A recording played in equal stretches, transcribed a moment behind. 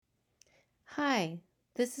Hi,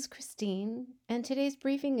 this is Christine, and today's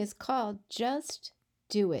briefing is called Just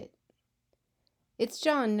Do It. It's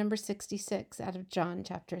John number 66 out of John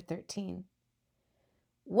chapter 13.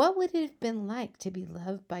 What would it have been like to be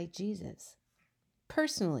loved by Jesus?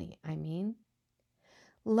 Personally, I mean.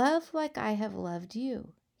 Love like I have loved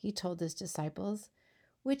you, he told his disciples,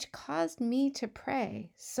 which caused me to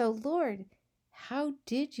pray. So, Lord, how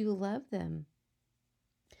did you love them?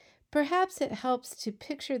 Perhaps it helps to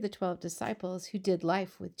picture the 12 disciples who did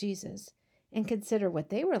life with Jesus and consider what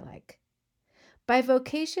they were like. By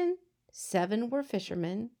vocation, 7 were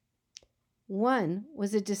fishermen, 1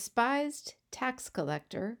 was a despised tax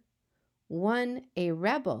collector, 1 a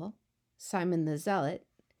rebel, Simon the Zealot,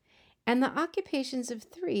 and the occupations of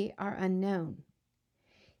 3 are unknown.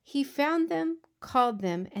 He found them, called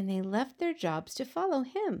them, and they left their jobs to follow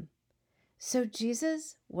him. So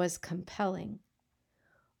Jesus was compelling.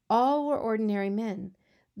 All were ordinary men,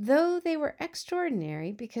 though they were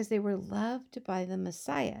extraordinary because they were loved by the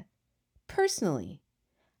Messiah personally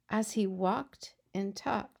as he walked and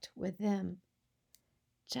talked with them.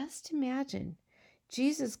 Just imagine,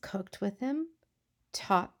 Jesus cooked with them,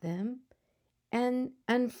 taught them, and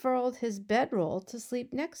unfurled his bedroll to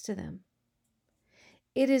sleep next to them.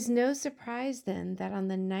 It is no surprise then that on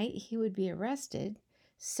the night he would be arrested,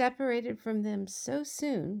 separated from them so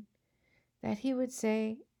soon, that he would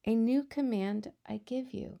say, "A new command I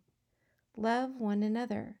give you, love one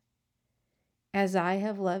another. As I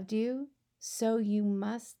have loved you, so you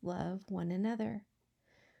must love one another.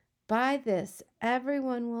 By this,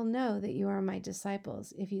 everyone will know that you are my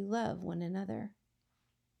disciples if you love one another."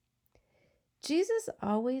 Jesus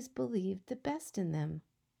always believed the best in them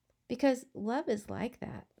because love is like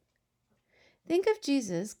that. Think of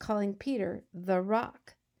Jesus calling Peter the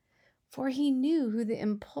rock, for he knew who the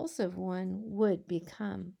impulsive one would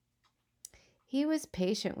become. He was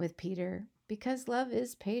patient with Peter because love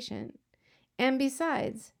is patient. And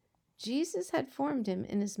besides, Jesus had formed him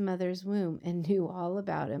in his mother's womb and knew all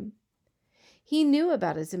about him. He knew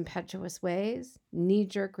about his impetuous ways,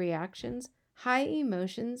 knee-jerk reactions, high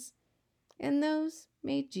emotions, and those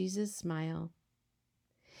made Jesus smile.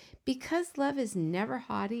 Because love is never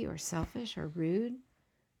haughty or selfish or rude,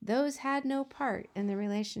 those had no part in the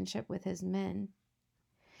relationship with his men.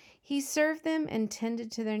 He served them and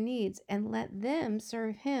tended to their needs and let them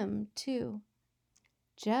serve him too,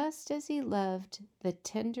 just as he loved the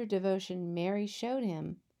tender devotion Mary showed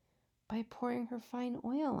him by pouring her fine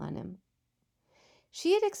oil on him.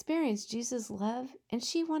 She had experienced Jesus' love, and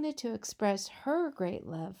she wanted to express her great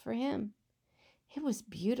love for him. It was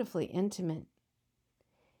beautifully intimate.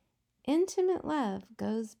 Intimate love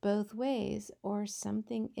goes both ways, or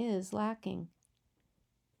something is lacking.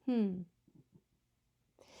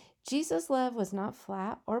 Jesus' love was not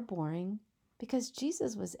flat or boring because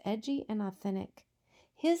Jesus was edgy and authentic.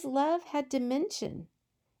 His love had dimension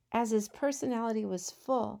as his personality was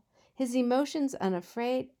full, his emotions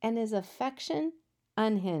unafraid, and his affection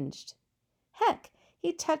unhinged. Heck,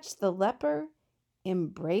 he touched the leper,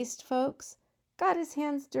 embraced folks, got his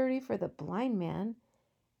hands dirty for the blind man,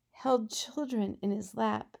 held children in his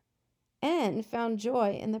lap, and found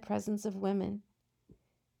joy in the presence of women.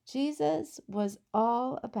 Jesus was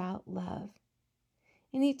all about love.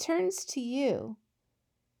 And he turns to you,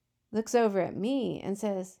 looks over at me, and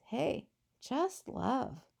says, "Hey, just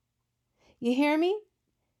love. You hear me?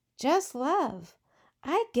 Just love.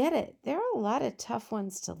 I get it. There are a lot of tough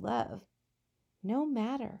ones to love. No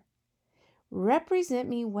matter. Represent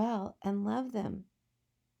me well and love them.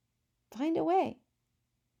 Find a way."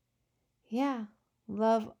 Yeah,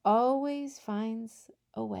 love always finds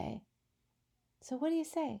a way. So what do you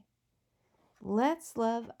say? Let's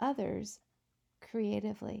love others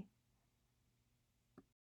creatively.